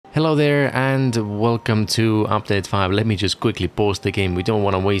Hello there and welcome to update 5. Let me just quickly pause the game. We don't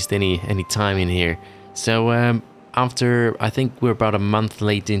want to waste any time in here. So after, I think we're about a month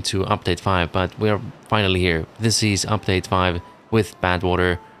late into update 5, but we're finally here. This is update 5 with bad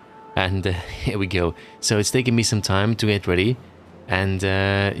water, and here we go. So it's taken me some time to get ready, and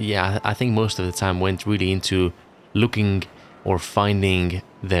yeah, I think most of the time went really into looking or finding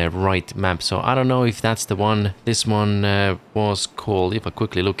the right map. So I don't know if that's the one. This one was called, if I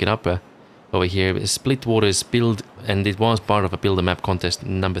quickly look it up over here, Split Waters Build, and it was part of a Build a Map contest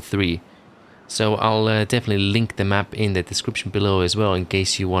number 3. So I'll definitely link the map in the description below as well in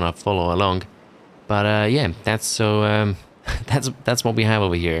case you want to follow along. But yeah, that's so that's what we have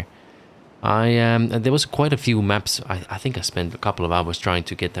over here. There was quite a few maps. I think I spent a couple of hours trying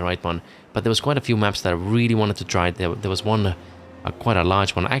to get the right one, but there was quite a few maps that I really wanted to try. There was one, quite a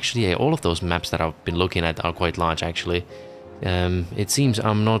large one. Actually, all of those maps that I've been looking at are quite large, actually. It seems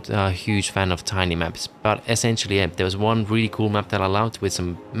I'm not a huge fan of tiny maps, but essentially, yeah, there was one really cool map that I allowed with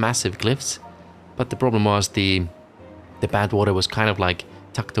some massive cliffs, but the problem was the bad water was kind of like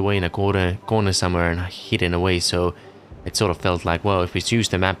tucked away in a corner somewhere and hidden away, so it sort of felt like, well, if we choose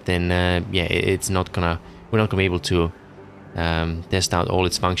the map, then yeah, we're not gonna be able to test out all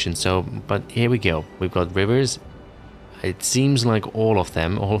its functions. So, but here we go. We've got rivers. It seems like all of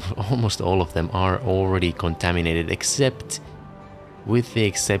them, almost all of them, are already contaminated, except with the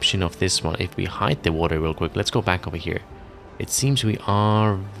exception of this one. If we hide the water real quick, let's go back over here. It seems we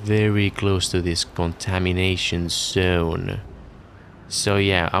are very close to this contamination zone. So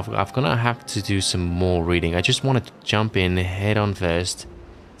yeah, I'm gonna have to do some more reading. I just wanted to jump in head on first,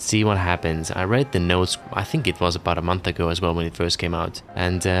 see what happens. I read the notes, I think it was about a month ago as well when it first came out.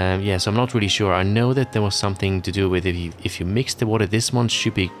 And yeah, so I'm not really sure. I know that there was something to do with if you mix the water, this one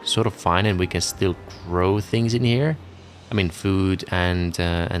should be sort of fine and we can still grow things in here. I mean, food and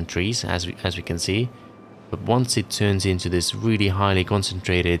trees, as we can see. But once it turns into this really highly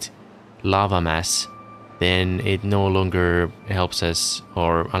concentrated lava mass, then it no longer helps us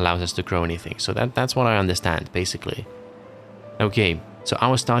or allows us to grow anything. So that's what I understand, basically. Okay, so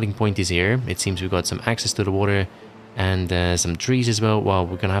our starting point is here. It seems we've got some access to the water and some trees as well. Well,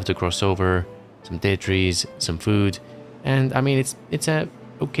 we're gonna have to cross over some dead trees, some food, and I mean, it's a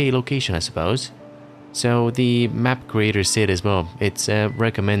okay location, I suppose. So the map creator said as well, it's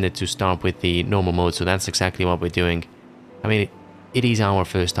recommended to start with the normal mode, so that's exactly what we're doing. I mean, it is our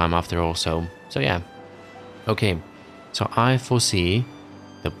first time after all, so yeah. Okay, so I foresee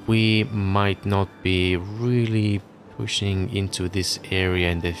that we might not be really pushing into this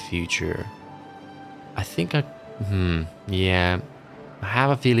area in the future. I think yeah, I have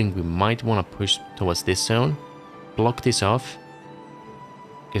a feeling we might want to push towards this zone, block this off,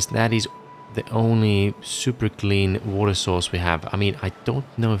 because that is the only super clean water source we have. I mean, I don't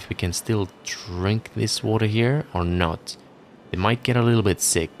know if we can still drink this water here or not. It might get a little bit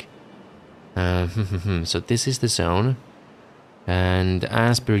sick. So this is the zone, and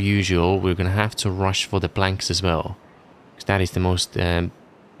as per usual, we're gonna have to rush for the planks as well, because that is the most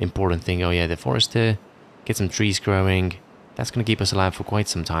important thing. Oh yeah, the forest, get some trees growing. That's gonna keep us alive for quite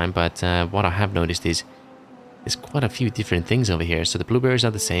some time. But what I have noticed is there's quite a few different things over here. So the blueberries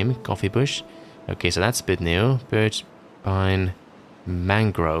are the same, coffee bush. Okay, so that's a bit new. Birch, pine,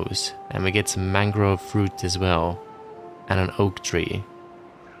 mangroves, and we get some mangrove fruit as well, and an oak tree.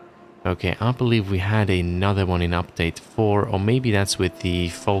 Okay, I believe we had another one in update 4, or maybe that's with the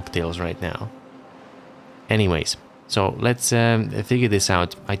folktales right now. Anyways, so let's figure this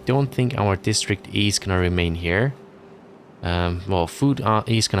out. I don't think our district is gonna remain here. Well, food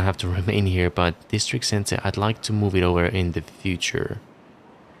is gonna have to remain here, but district center, I'd like to move it over in the future.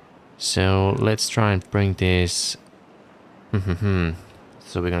 So let's try and bring this.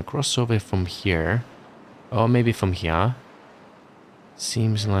 So we're gonna cross over from here, or maybe from here.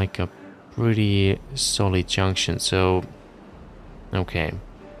 Seems like a pretty solid junction, so okay,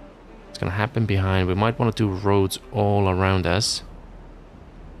 it's gonna happen behind. We might want to do roads all around us.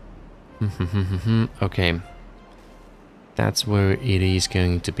 Okay, that's where it is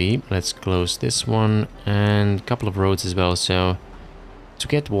going to be. Let's close this one and a couple of roads as well. So to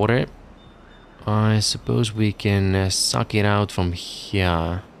get water, I suppose we can suck it out from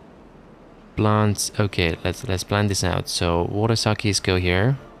here. Plants. Okay, let's plan this out. So water suckies go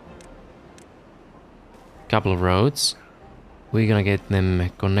here. Couple of roads. We're gonna get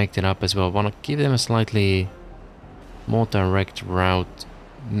them connected up as well. Wanna give them a slightly more direct route.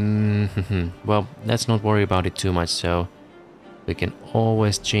 Well, let's not worry about it too much. So we can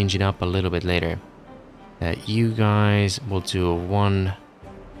always change it up a little bit later. You guys will do one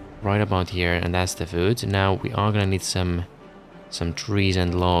right about here, and that's the food. Now we are gonna need some some trees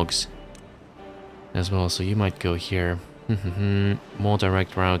and logs as well. So you might go here. More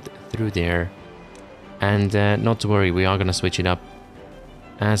direct route through there. And not to worry, we are gonna switch it up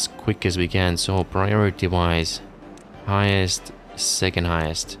as quick as we can. So priority wise, highest, second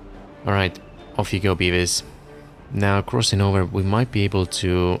highest. Alright, off you go, Beavers. Now crossing over, we might be able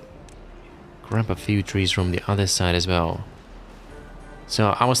to grab a few trees from the other side as well.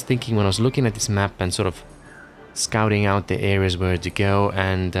 So I was thinking when I was looking at this map and sort of scouting out the areas where to go,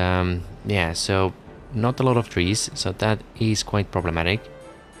 and yeah, so not a lot of trees, so that is quite problematic.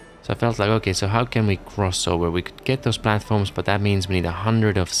 So I felt like, okay, so how can we cross over? We could get those platforms, but that means we need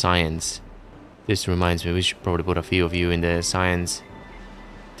 100 of science. This reminds me, we should probably put a few of you in the science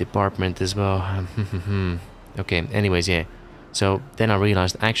department as well. Okay, anyways, yeah. So then I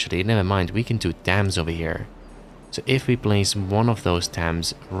realized, actually, never mind, we can do dams over here. So if we place one of those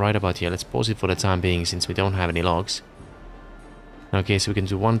dams right about here, let's pause it for the time being since we don't have any logs. Okay, so we can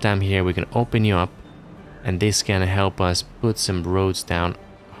do one dam here, we can open you up, and this can help us put some roads down.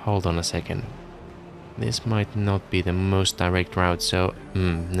 Hold on a second. This might not be the most direct route, so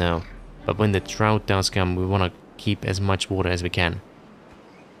no. But when the drought does come, we want to keep as much water as we can.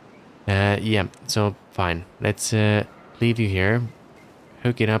 Yeah, so fine. Let's leave you here.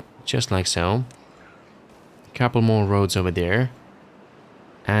 Hook it up just like so. Couple more roads over there.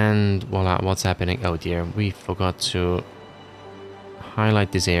 And voila, what's happening? Oh dear, we forgot to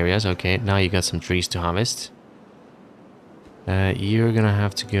highlight these areas. Okay, now you got some trees to harvest. You're gonna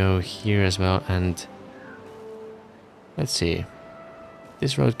have to go here as well, and let's see.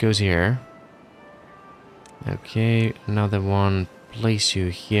 This road goes here. Okay, another one. Place you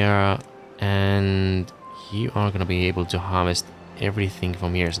here, and you are gonna be able to harvest everything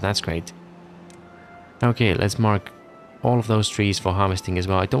from here, so that's great. Okay, let's mark all of those trees for harvesting as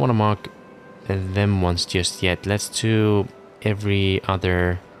well. I don't want to mark them ones just yet. Let's do every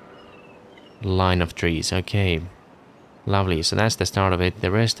other line of trees. Okay, lovely. So that's the start of it. The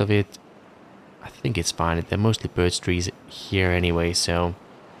rest of it, I think it's fine. They're mostly birch trees here anyway, so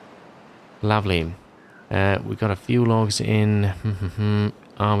lovely. We got a few logs in.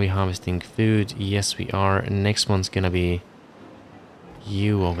 Are we harvesting food? Yes, we are. Next one's gonna be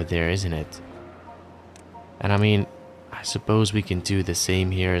you over there, isn't it? And I mean, I suppose we can do the same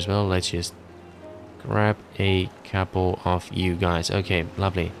here as well. Let's just grab a couple of you guys. Okay,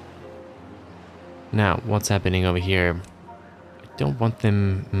 lovely. Now, what's happening over here? I don't want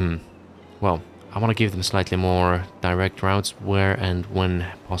them... Well, I want to give them slightly more direct routes where and when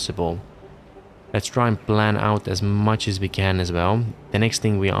possible. Let's try and plan out as much as we can as well. The next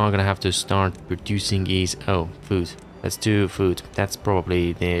thing we are going to have to start producing is... Oh, food. Let's do food. That's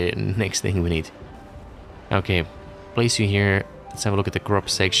probably the next thing we need. Okay, place you here. Let's have a look at the crop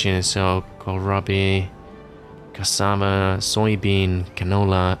section. So, kohlrabi, cassava, soybean,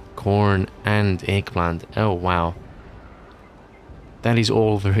 canola, corn, and eggplant. Oh, wow. That is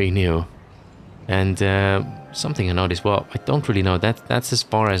all very new. And something I noticed, well, I don't really know. That's as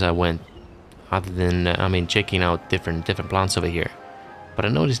far as I went. Other than, I mean, checking out different plants over here. But I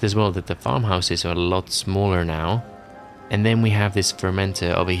noticed as well that the farmhouses are a lot smaller now. And then we have this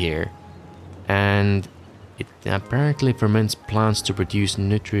fermenter over here. And it apparently ferments plants to produce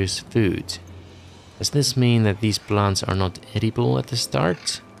nutritious food. Does this mean that these plants are not edible at the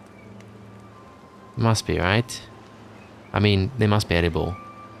start? Must be, right? I mean, they must be edible.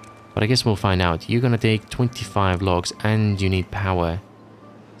 But I guess we'll find out. You're gonna take 25 logs and you need power.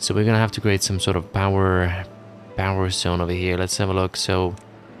 So we're gonna have to create some sort of power zone over here. Let's have a look. So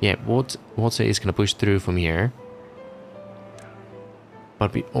yeah, water is gonna push through from here.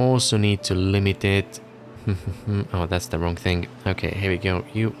 But we also need to limit it. Oh, that's the wrong thing. Okay, here we go.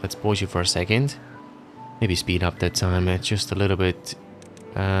 Let's pause you for a second. Maybe speed up that time just a little bit.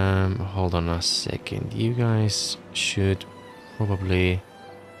 Hold on a second. You guys should probably...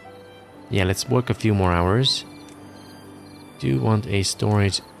 Yeah, let's work a few more hours. Do want a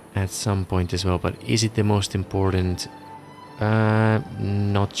storage at some point as well, but is it the most important?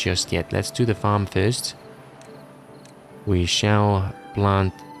 Not just yet. Let's do the farm first. We shall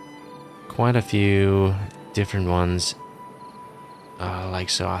plant quite a few different ones, like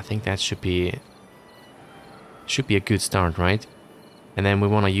so. I think that should be a good start, right? And then we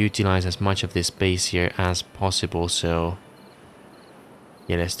want to utilize as much of this space here as possible. So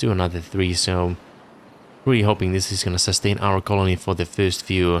yeah, let's do another 3. So really hoping this is going to sustain our colony for the first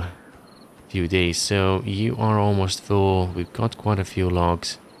few days. So you are almost full. We've got quite a few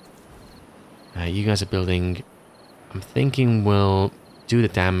logs. You guys are building. I'm thinking we'll do the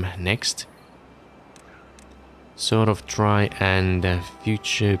dam next. Sort of try and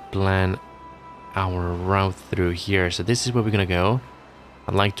future plan our route through here. So this is where we're gonna go.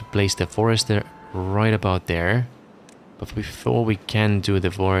 I'd like to place the forester right about there. But before we can do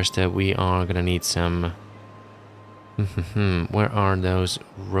the forester, we are gonna need some... Where are those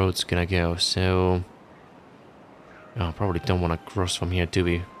roads gonna go? So... Oh, probably don't want to cross from here, do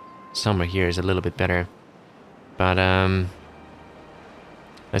we? Somewhere here is a little bit better. But,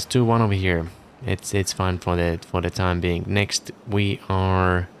 let's do one over here. It's fine for the time being. Next, we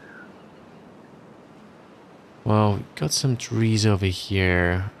are... Well, we've got some trees over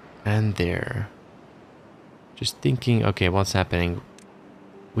here and there. Just thinking, okay, what's happening?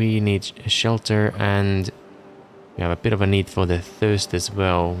 We need shelter and we have a bit of a need for the thirst as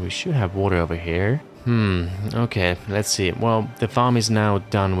well. We should have water over here. Okay, let's see. Well, the farm is now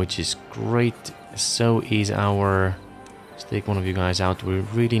done, which is great. So is our... Let's take one of you guys out. We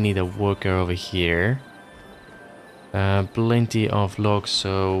really need a worker over here. Plenty of logs,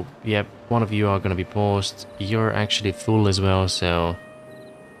 so yep, one of you are gonna be paused. You're actually full as well, so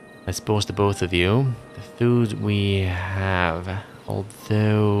let's pause the both of you. The food we have,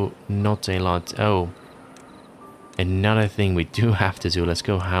 although not a lot. Oh, another thing we do have to do. Let's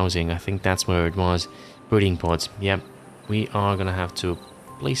go housing. I think that's where it was. Breeding pods. Yep, we are gonna have to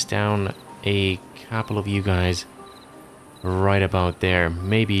place down a couple of you guys right about there.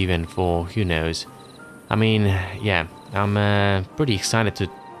 Maybe even 4, who knows. I mean, yeah, I'm pretty excited to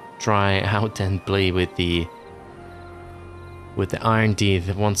try out and play with the Iron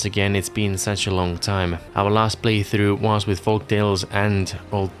Teeth once again. It's been such a long time. Our last playthrough was with Folktales, and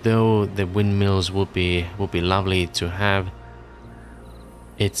although the windmills would be lovely to have,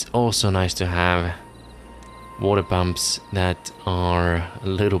 it's also nice to have water pumps that are a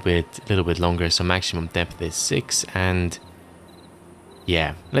little bit longer. So maximum depth is 6, and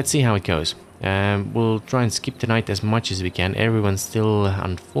yeah, let's see how it goes. We'll try and skip the night as much as we can. Everyone's still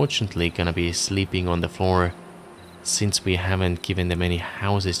unfortunately gonna be sleeping on the floor since we haven't given them any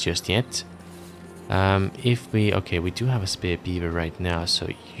houses just yet. Okay, we do have a spare beaver right now, so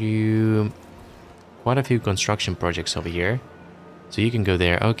quite a few construction projects over here, so you can go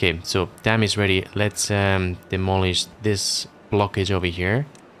there. Okay, so dam is ready. Let's demolish this blockage over here.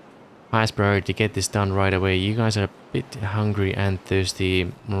 Highest priority, get this done right away. You guys are a bit hungry and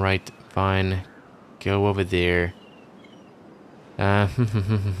thirsty, right? Fine, go over there.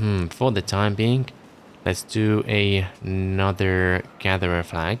 For the time being, let's do another gatherer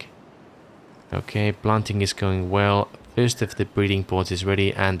flag. Okay, planting is going well. First of the breeding pods is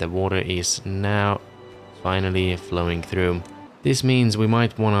ready, and the water is now finally flowing through. This means we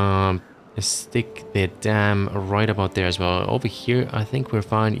might want to stick the dam right about there as well. Over here, I think we're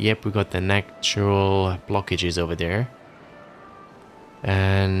fine. Yep, we got the natural blockages over there.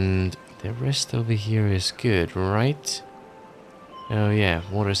 And the rest over here is good, right? Oh yeah,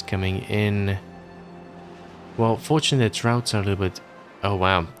 water's coming in. Well, fortunately the droughts are a little bit... Oh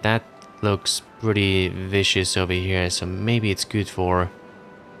wow, that looks pretty vicious over here, so maybe it's good for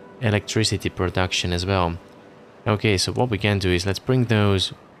electricity production as well. Okay, so what we can do is let's bring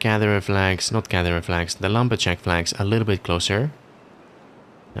those gatherer flags, not gatherer flags, the lumberjack flags a little bit closer.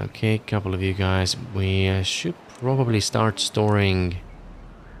 Okay, couple of you guys. We should probably start storing...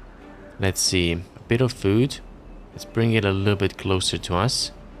 Let's see, a bit of food. Let's bring it a little bit closer to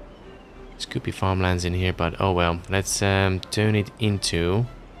us. This could be farmlands in here, but oh well. Let's turn it into...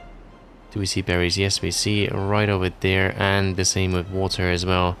 Do we see berries? Yes, we see right over there, and the same with water as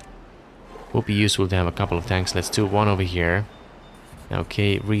well. Would be useful to have a couple of tanks. Let's do one over here.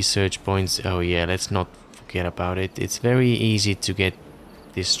 Okay, research points. Oh yeah, let's not forget about it. It's very easy to get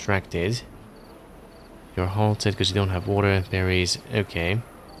distracted. You're halted because you don't have water, berries. Okay.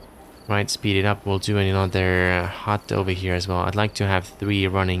 Right, speed it up. We'll do another hut over here as well. I'd like to have 3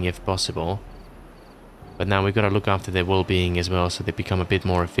 running if possible. But now we've got to look after their well-being as well, so they become a bit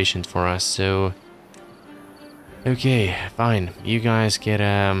more efficient for us. So, okay, fine. You guys get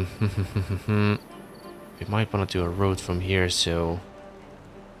we might want to do a road from here, so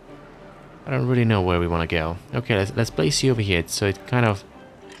I don't really know where we want to go. Okay, let's place you over here, so it kind of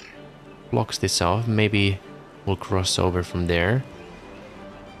blocks this off. Maybe we'll cross over from there.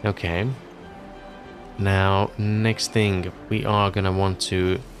 Okay. Now, next thing, we are gonna want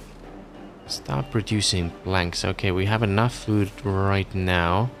to start producing planks. Okay, we have enough food right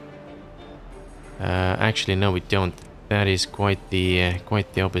now. Actually, no, we don't. That is quite the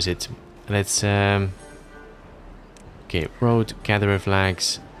opposite. Let's okay, road gatherer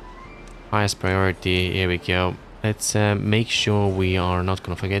flags, highest priority. Here we go. Let's make sure we are not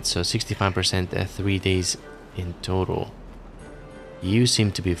gonna forget. So 65%, 3 days in total. You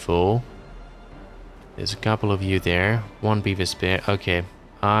seem to be full. There's a couple of you there. 1 beaver spare. Okay,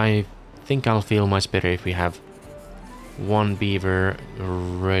 I think I'll feel much better if we have one beaver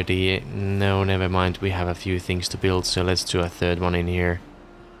ready. No, never mind. We have a few things to build, so let's do a third one in here.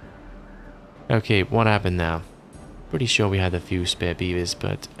 Okay, what happened now? Pretty sure we had a few spare beavers,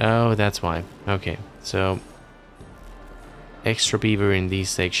 but... oh, that's why. Okay, so... extra beaver in these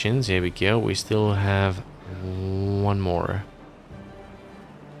sections. Here we go. We still have one more.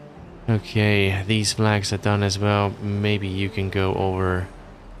 Okay, these flags are done as well. Maybe you can go over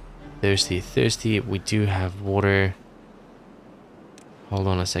thirsty. We do have water. Hold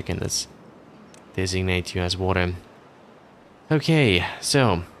on a second. Let's designate you as water. Okay,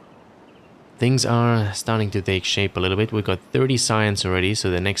 so things are starting to take shape a little bit. We've got 30 science already, so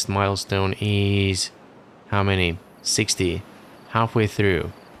the next milestone is how many? 60. Halfway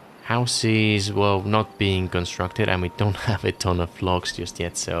through. House is, well, not being constructed, and we don't have a ton of logs just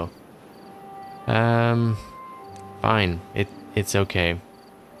yet, so fine. It's okay.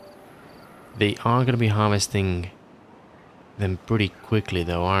 They are gonna be harvesting them pretty quickly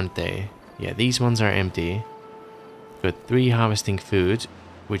though, aren't they? Yeah, these ones are empty. Got 3 harvesting food,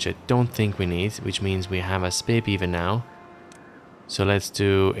 which I don't think we need, which means we have a spare beaver now. So let's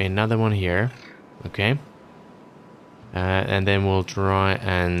do another one here. Okay. And then we'll try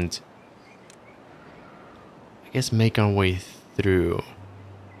and I guess make our way through.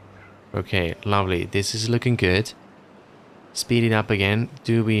 Okay, lovely. This is looking good. Speed it up again.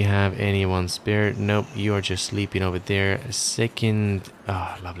 Do we have anyone spare? Nope, you are just sleeping over there. A second.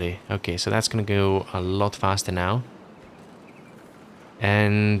 Ah, oh, lovely. Okay, so that's gonna go a lot faster now.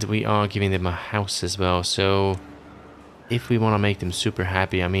 And we are giving them a house as well. So if we want to make them super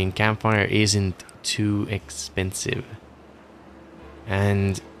happy, I mean, campfire isn't too expensive.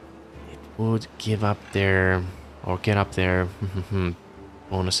 And it would give up their, or get up their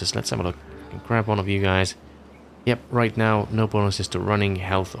bonuses. Let's have a look. Grab one of you guys. Yep, right now no bonuses to running,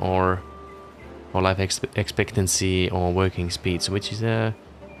 health, or life expectancy or working speeds, which is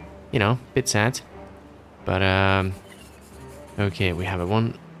you know, a bit sad. But okay, we have a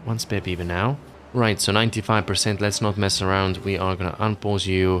one spare beaver now. Right, so 95%. Let's not mess around. We are gonna unpause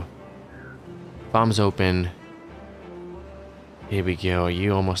you. Farms open. Here we go. Are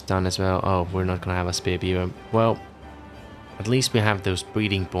you almost done as well? Oh, we're not gonna have a spare beaver. Well, at least we have those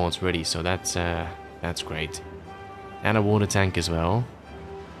breeding ponds ready, so that's great. And a water tank as well.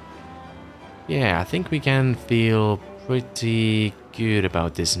 Yeah, I think we can feel pretty good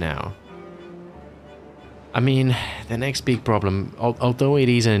about this now. I mean, the next big problem, although it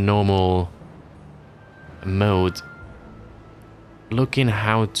is a normal mode, looking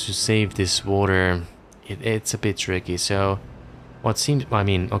how to save this water, it's a bit tricky. So what seems, I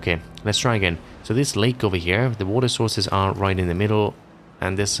mean, okay, let's try again. So this lake over here, the water sources are right in the middle,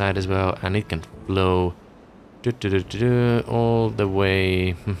 and this side as well, and it can flow all the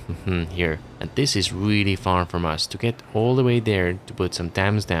way here. And this is really far from us. To get all the way there to put some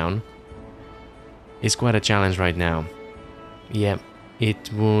dams down is quite a challenge right now. Yeah,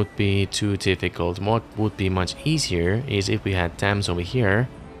 it would be too difficult. What would be much easier is if we had dams over here,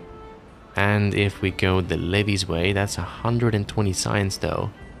 and if we go the levees way. That's 120 science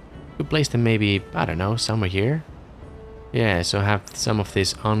though. We place them maybe, I don't know, somewhere here. Yeah, so have some of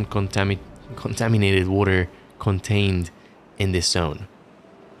this contaminated water contained in this zone.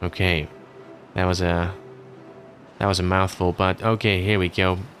 Okay, that was a mouthful, but okay, here we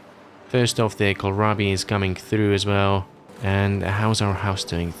go. First off, the kohlrabi is coming through as well. And how's our house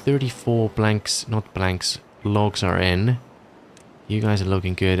doing? 34 blanks, not blanks, logs are in. You guys are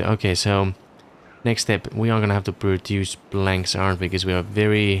looking good. Okay, so next step, we are gonna have to produce blanks, aren't we? Because we are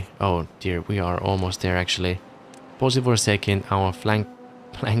very, oh dear, we are almost there actually. Pause it for a second. Our blank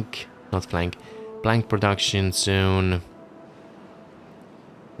production zone.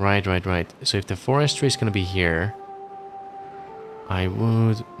 Right. So if the forestry is gonna be here, I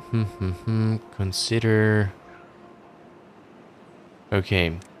would consider.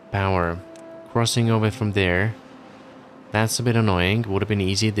 Okay, power crossing over from there. That's a bit annoying. Would have been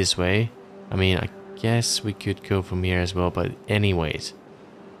easy this way. I mean, I guess we could go from here as well, but anyways,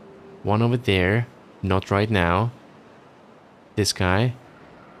 one over there. Not right now. This guy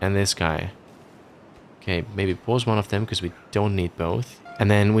and this guy. Okay, maybe pause one of them because we don't need both.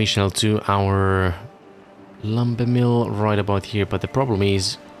 And then we shall do our lumber mill right about here. But the problem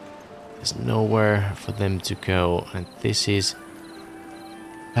is there's nowhere for them to go. And this is...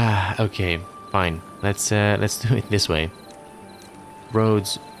 okay, fine. Let's do it this way.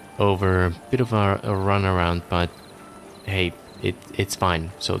 Roads over, a bit of a run around, but hey, it's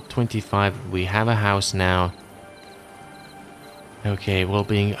fine. So 25, we have a house now. Okay,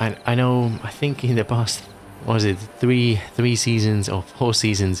 well-being. I know. I think in the past, what was it, three seasons or 4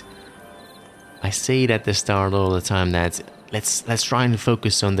 seasons, I say it at the start all the time that let's try and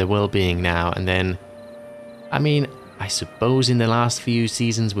focus on the well-being now, and then, I mean, I suppose in the last few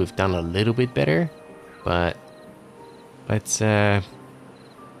seasons we've done a little bit better, but let's well,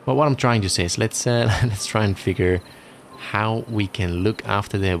 what I'm trying to say is let's try and figure how we can look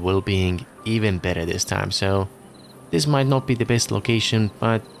after their well-being even better this time. So this might not be the best location,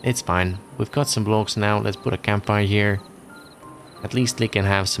 but it's fine. We've got some blocks now. Let's put a campfire here. At least they can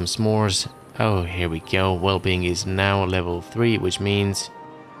have some s'mores. Oh, here we go. Well-being is now level 3, which means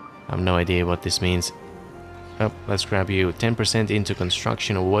I have no idea what this means. Oh, let's grab you 10% into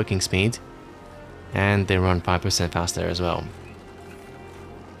construction or working speed, and they run 5% faster as well.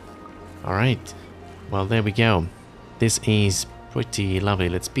 Alright, well, there we go. This is pretty lovely.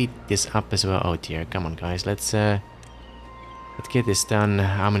 Let's speed this up as well. Oh dear, come on guys, let's get this done.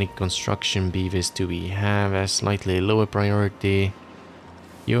 How many construction beavers do we have? A slightly lower priority.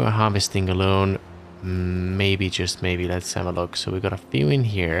 You are harvesting alone. Maybe, just maybe, let's have a look. So we got a few in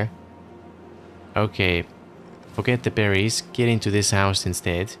here. Okay, forget the berries, get into this house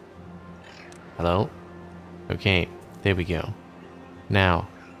instead. Hello? Okay, there we go. Now,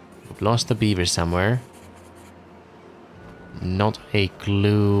 we've lost a beaver somewhere. Not a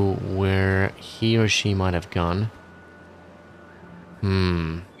clue where he or she might have gone.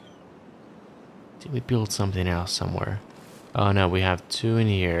 Did we build something else somewhere? Oh no, we have 2 in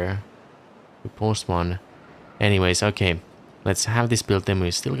here. We paused 1. Anyways, okay. Let's have this built, then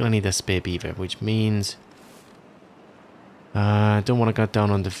we're still gonna need a spare beaver, which means... don't want to cut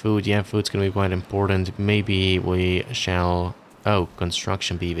down on the food. Yeah, food's gonna be quite important. Maybe we shall... Oh,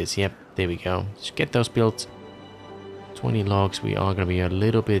 construction beavers. Yep, there we go. Let's get those built. 20 logs. We are gonna be a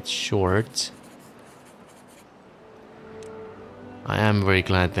little bit short. I am very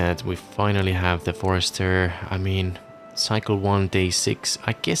glad that we finally have the forester. I mean, cycle 1, day 6.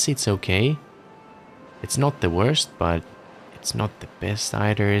 I guess it's okay. It's not the worst, but it's not the best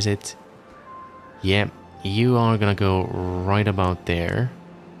either, is it? Yep. You are gonna go right about there.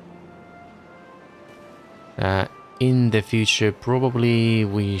 In the future, probably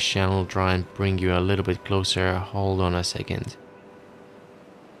we shall try and bring you a little bit closer. Hold on a second.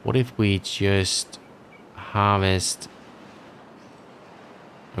 What if we just harvest...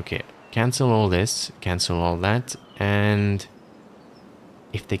 Okay, cancel all this, cancel all that, and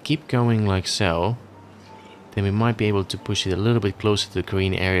if they keep going like so, then we might be able to push it a little bit closer to the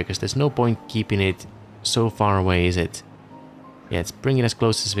green area, because there's no point keeping it so far away, is it? Yeah, let's bring it as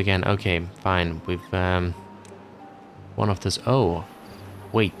close as we can. Okay, fine. We've one of those. Oh,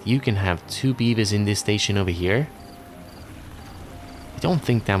 wait, you can have 2 beavers in this station over here? I don't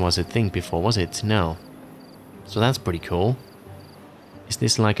think that was a thing before, was it? No. So that's pretty cool. Is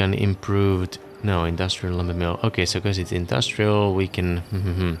this like an improved... No, industrial lumber mill. Okay, so because it's industrial, we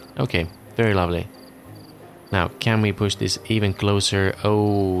can... Okay, very lovely. Now, can we push this even closer?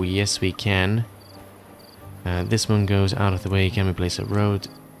 Oh, yes we can. This one goes out of the way. Can we place a road?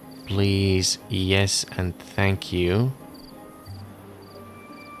 Please, yes, and thank you.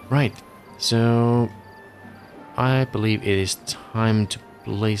 Right, so... I believe it is time to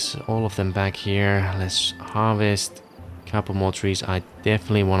place all of them back here. Let's harvest a couple more trees. I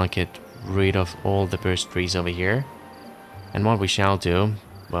definitely want to get rid of all the burst trees over here. And what we shall do...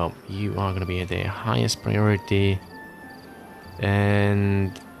 Well, you are going to be at the highest priority.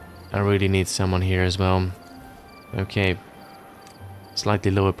 And I really need someone here as well. Okay.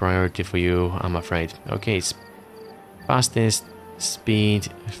 Slightly lower priority for you, I'm afraid. Okay, fastest speed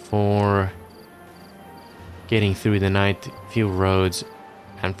for getting through the night, few roads,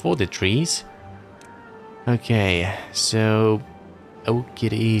 and for the trees. Okay, so oak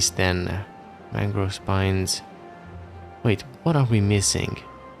it is then. Mangrove spines. Wait, what are we missing?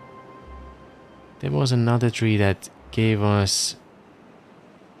 There was another tree that gave us...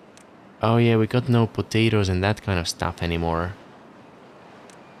 Oh yeah, we got no potatoes and that kind of stuff anymore.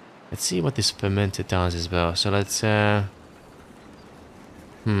 Let's see what this fermenter does as well. So let's...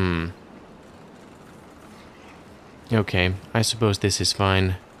 Okay, I suppose this is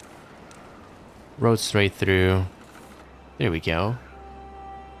fine. Road straight through. There we go.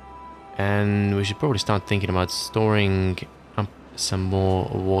 And we should probably start thinking about storing up some more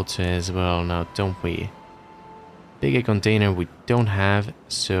water as well now, don't we? Bigger container we don't have,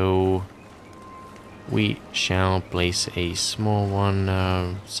 so we shall place a small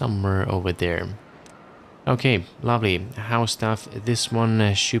one somewhere over there. Okay, lovely. House stuff. This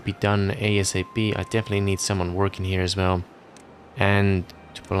one should be done ASAP. I definitely need someone working here as well. And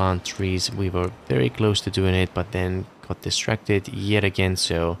to plant trees, we were very close to doing it, but then got distracted yet again,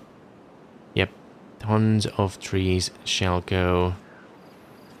 so... Yep, tons of trees shall go.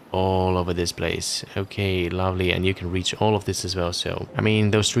 all over this place. Okay, lovely. And you can reach all of this as well. So, I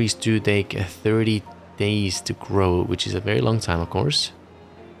mean, those trees do take 30 days to grow, which is a very long time, of course.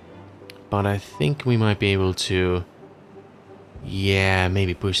 But I think we might be able to, yeah,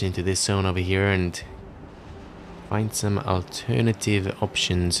 maybe push into this zone over here and find some alternative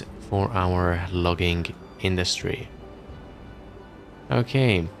options for our logging industry.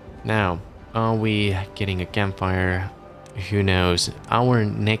 Okay, now, are we getting a campfire? Who knows? Our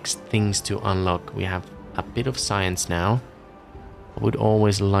next things to unlock, we have a bit of science now. I would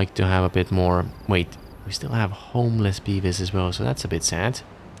always like to have a bit more. Wait, we still have homeless beavers as well, so that's a bit sad.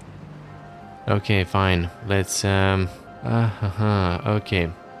 Okay, fine. Let's okay.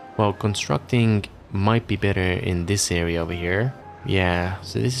 Well, constructing might be better in this area over here. Yeah,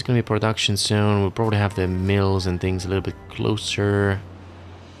 so this is gonna be a production zone. We'll probably have the mills and things a little bit closer.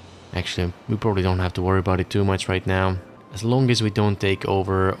 Actually, we probably don't have to worry about it too much right now. As long as we don't take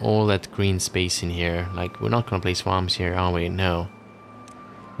over all that green space in here. Like, we're not gonna place farms here, are we? No.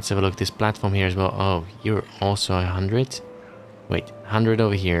 Let's have a look at this platform here as well. Oh, you're also 100? Wait, 100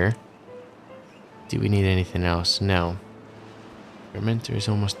 over here. Do we need anything else? No. Fermenter is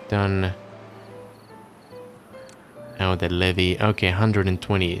almost done. Now the levy. Okay,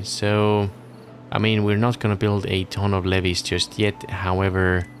 120. So, I mean, we're not gonna build a ton of levies just yet.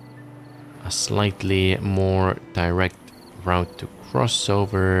 However, a slightly more direct route to cross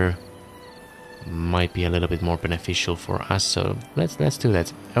over might be a little bit more beneficial for us. So let's do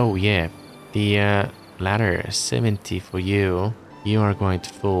that. Oh yeah, the ladder 70 for you. You are quite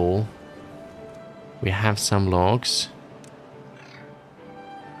full. We have some logs.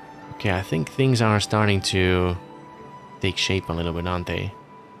 Okay, I think things are starting to take shape a little bit, aren't they?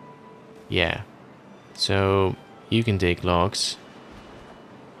 Yeah. So you can take logs.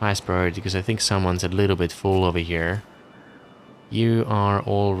 Highest priority, because I think someone's a little bit full over here. You are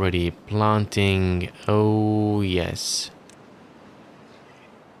already planting. Oh, yes.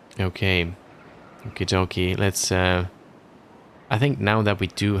 Okay. Okie dokie. Let's, I think now that we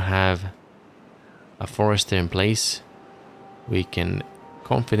do have a forester in place, we can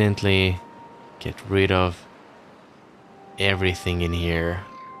confidently get rid of everything in here.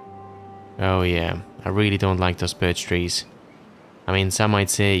 Oh, yeah. I really don't like those birch trees. I mean, some might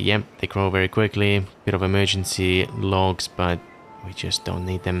say, yep, they grow very quickly, bit of emergency logs, but we just don't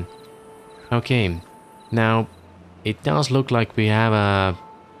need them. Okay, now it does look like we have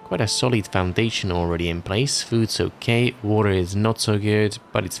quite a solid foundation already in place. Food's okay, water is not so good,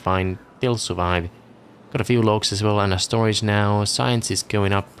 but it's fine, they'll survive. Got a few logs as well and a storage now. Science is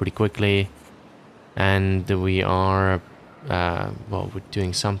going up pretty quickly, and we are, well, we're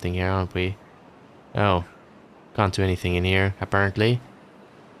doing something here, aren't we? Oh. Can't do anything in here, apparently.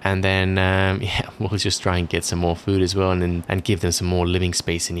 And then, yeah, we'll just try and get some more food as well and give them some more living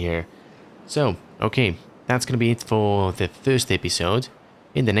space in here. So, okay, that's gonna be it for the first episode.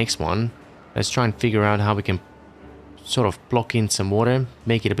 In the next one, let's try and figure out how we can sort of block in some water,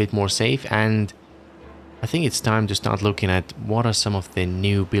 make it a bit more safe, and I think it's time to start looking at what are some of the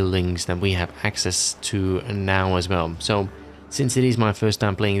new buildings that we have access to now as well. So, since it is my first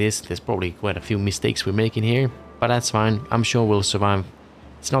time playing this, there's probably quite a few mistakes we're making here, but that's fine. I'm sure we'll survive.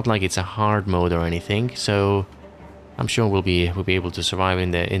 It's not like it's a hard mode or anything, so I'm sure we'll be able to survive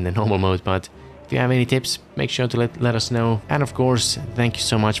in the normal mode. But if you have any tips, make sure to let us know. And of course, thank you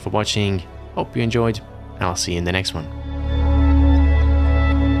so much for watching. Hope you enjoyed, and I'll see you in the next one.